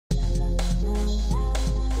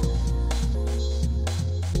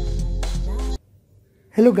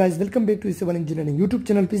Hello guys, welcome back to Civil Engineering YouTube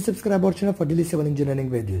channel. Please subscribe our channel for daily civil engineering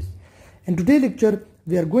videos. In today's lecture,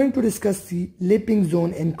 we are going to discuss the lapping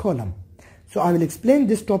zone in column. So I will explain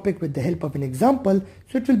this topic with the help of an example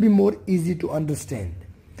so it will be more easy to understand.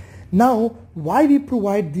 Now, why we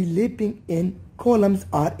provide the lapping in columns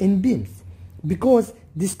or in beams? Because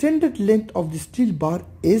the standard length of the steel bar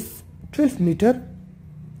is 12 meter.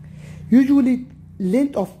 Usually,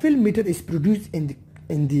 length of 12 meter is produced in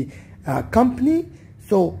the company.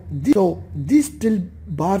 So these steel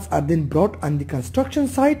bars are then brought on the construction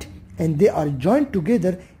site and they are joined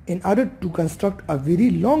together in order to construct a very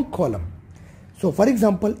long column. So for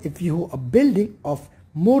example, if you have a building of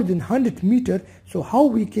more than 100 meter, so how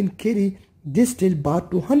we can carry this steel bar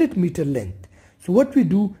to 100 meter length? So what we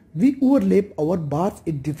do, we overlap our bars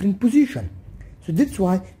in different position. So that's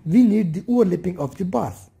why we need the overlapping of the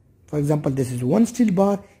bars. For example, this is one steel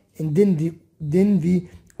bar and then we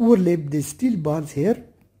overlap the steel bars here.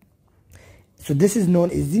 So this is known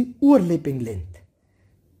as the overlapping length.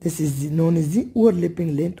 This is known as the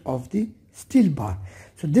overlapping length of the steel bar.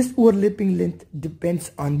 So this overlapping length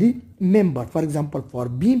depends on the member. For example, for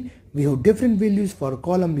beam we have different values, for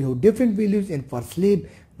column we have different values, and for slab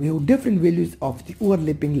we have different values of the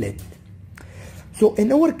overlapping length. So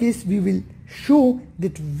in our case we will show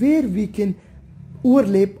that where we can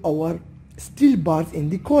overlap our steel bars in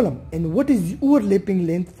the column and what is the overlapping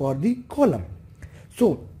length for the column.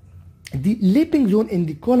 So the lapping zone in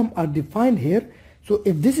the column are defined here. So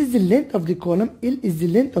if this is the length of the column, L is the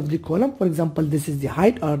length of the column. For example, this is the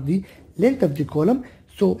height or the length of the column.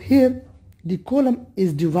 So here the column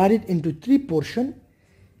is divided into three portions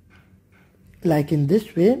like in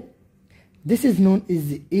this way. This is known as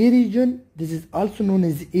the A region. This is also known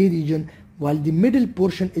as the A region, while the middle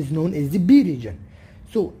portion is known as the B region.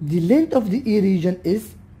 So the length of the A region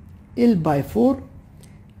is L by 4.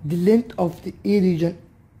 The length of the A region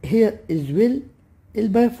here is L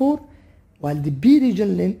by 4, while the B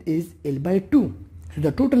region length is L by 2. So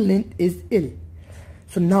the total length is L.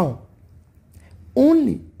 So now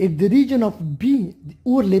only if the region of B, the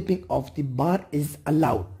overlapping of the bar is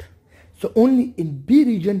allowed. So only in B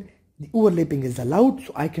region the overlapping is allowed.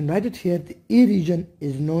 So I can write it here. The A region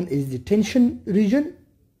is known as the tension region.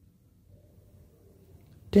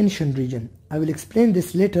 Tension region. I will explain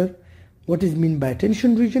this later what is meant by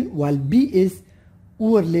tension region, while B is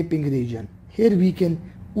overlapping region. Here we can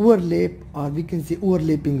overlap, or we can say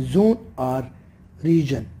overlapping zone or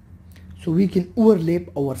region. So we can overlap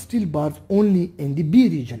our steel bars only in the B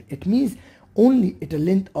region. It means only at a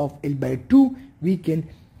length of L by 2 we can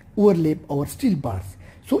overlap our steel bars.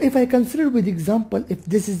 So if I consider with example, if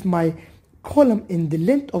this is my column and the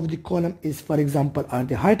length of the column is, for example, or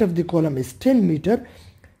the height of the column is 10 meter.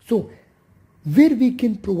 So where we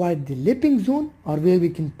can provide the lapping zone or where we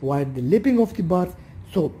can provide the lapping of the bars.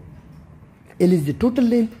 So L is the total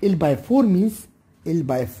length. L by 4 means 10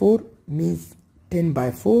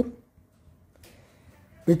 by 4,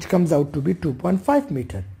 which comes out to be 2.5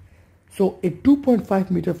 meter. So at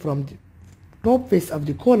 2.5 meter from the top face of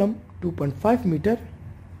the column, 2.5 meter,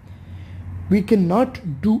 we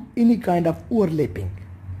cannot do any kind of overlapping.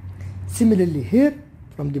 Similarly here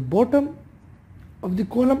from the bottom of the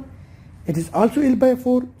column, it is also L by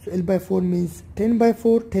 4. So L by 4 means 10 by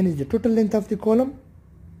 4. 10 is the total length of the column.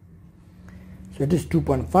 So it is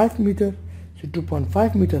 2.5 meter. So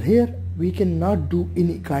 2.5 meter here, we cannot do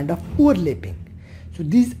any kind of overlapping. So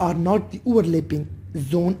these are not the overlapping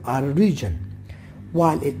zone or region.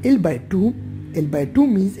 While at L by 2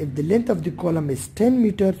 means if the length of the column is 10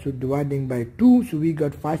 meter, so dividing by 2, so we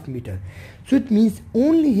got 5 meter. So it means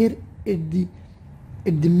only here at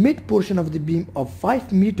the mid portion of the beam of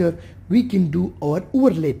 5 meter we can do our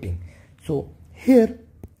overlapping. So here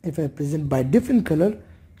if I present by different color,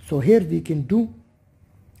 so here we can do,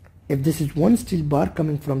 if this is one steel bar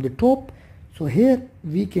coming from the top, so here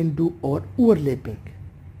we can do our overlapping.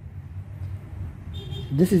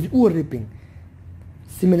 This is overlapping.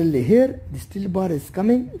 Similarly here the steel bar is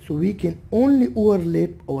coming, so we can only overlap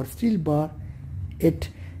our steel bar at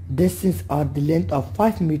distance or the length of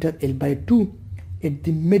 5 meter L by 2 at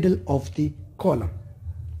the middle of the column.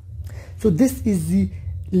 So this is the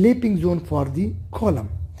lapping zone for the column.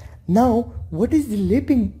 Now what is the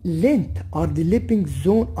lapping length or the lapping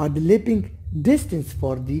zone or the lapping distance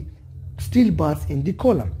for the steel bars in the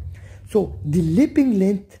column? So the lapping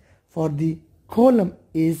length for the column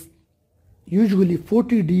is usually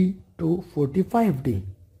 40D to 45D,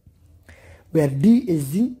 where D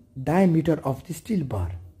is the diameter of the steel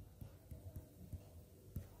bar.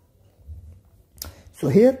 So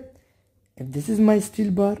here if this is my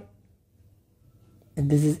steel bar and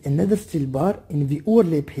this is another steel bar and we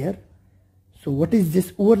overlap here, So what is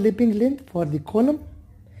this overlapping length for the column?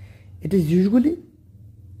 It is usually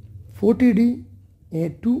 40D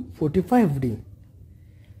to 45D.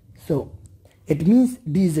 So it means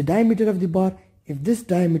D is the diameter of the bar. If this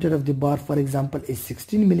diameter of the bar, for example, is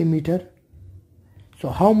 16 millimeter, so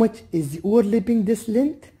how much is the overlapping this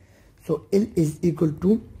length? So L is equal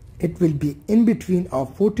to, it will be in between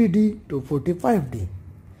of 40D to 45D.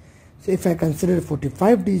 So if I consider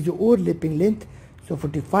 45D is the overlapping length, so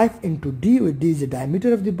 45 into D, where D is the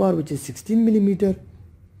diameter of the bar, which is 16 millimeter.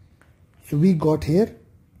 So we got here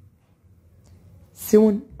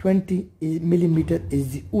 720 millimeter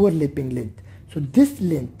is the overlapping length. So this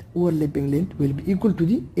length, overlapping length, will be equal to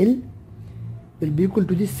the L, will be equal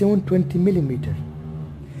to the 720 millimeter.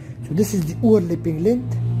 So this is the overlapping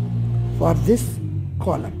length for this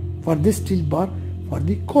column, for this steel bar, for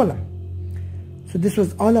the column. So this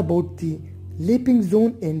was all about the lapping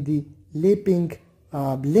zone and the lapping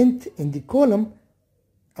length in the column.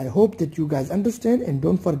 I hope that you guys understand, and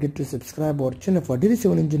don't forget to subscribe our channel for daily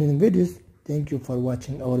civil engineering videos. Thank you for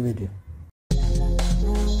watching our video.